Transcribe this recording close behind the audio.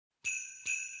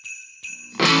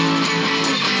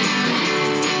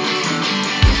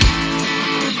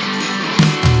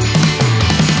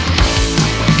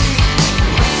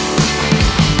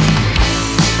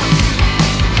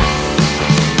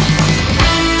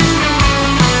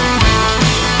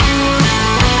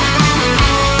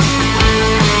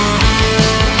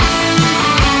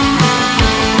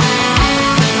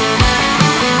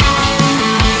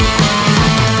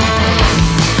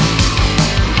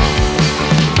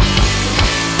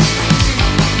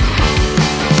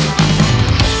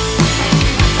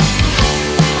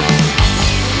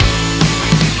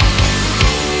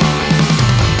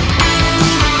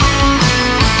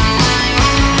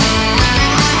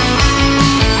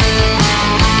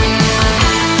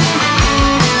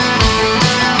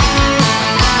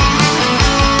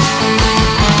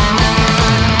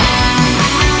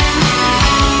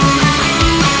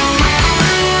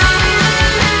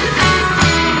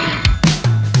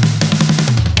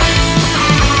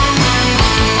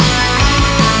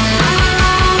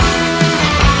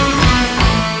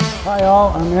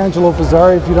I'm Angelo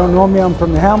Fazzari. If you don't know me, I'm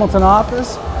from the Hamilton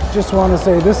office. Just want to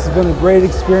say this has been a great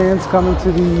experience coming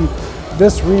to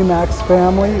this RE/MAX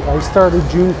family. I started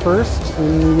June 1st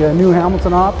in the new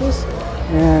Hamilton office,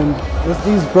 and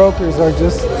these brokers are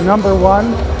just number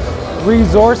one.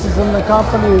 Resources in the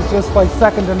company is just like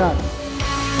second to none.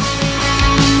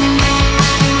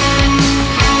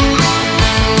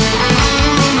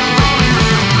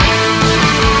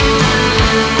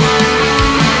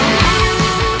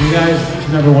 You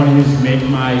guys, number one, you just make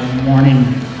my morning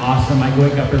awesome. I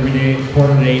wake up every day,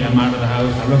 7:45, I'm out of the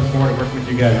house. I look forward to working with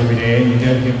you guys every day. You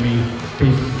guys give me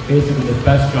basically the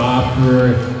best job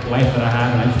for life that I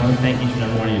have, and I just want to thank each and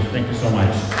every one of you. Thank you so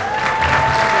much.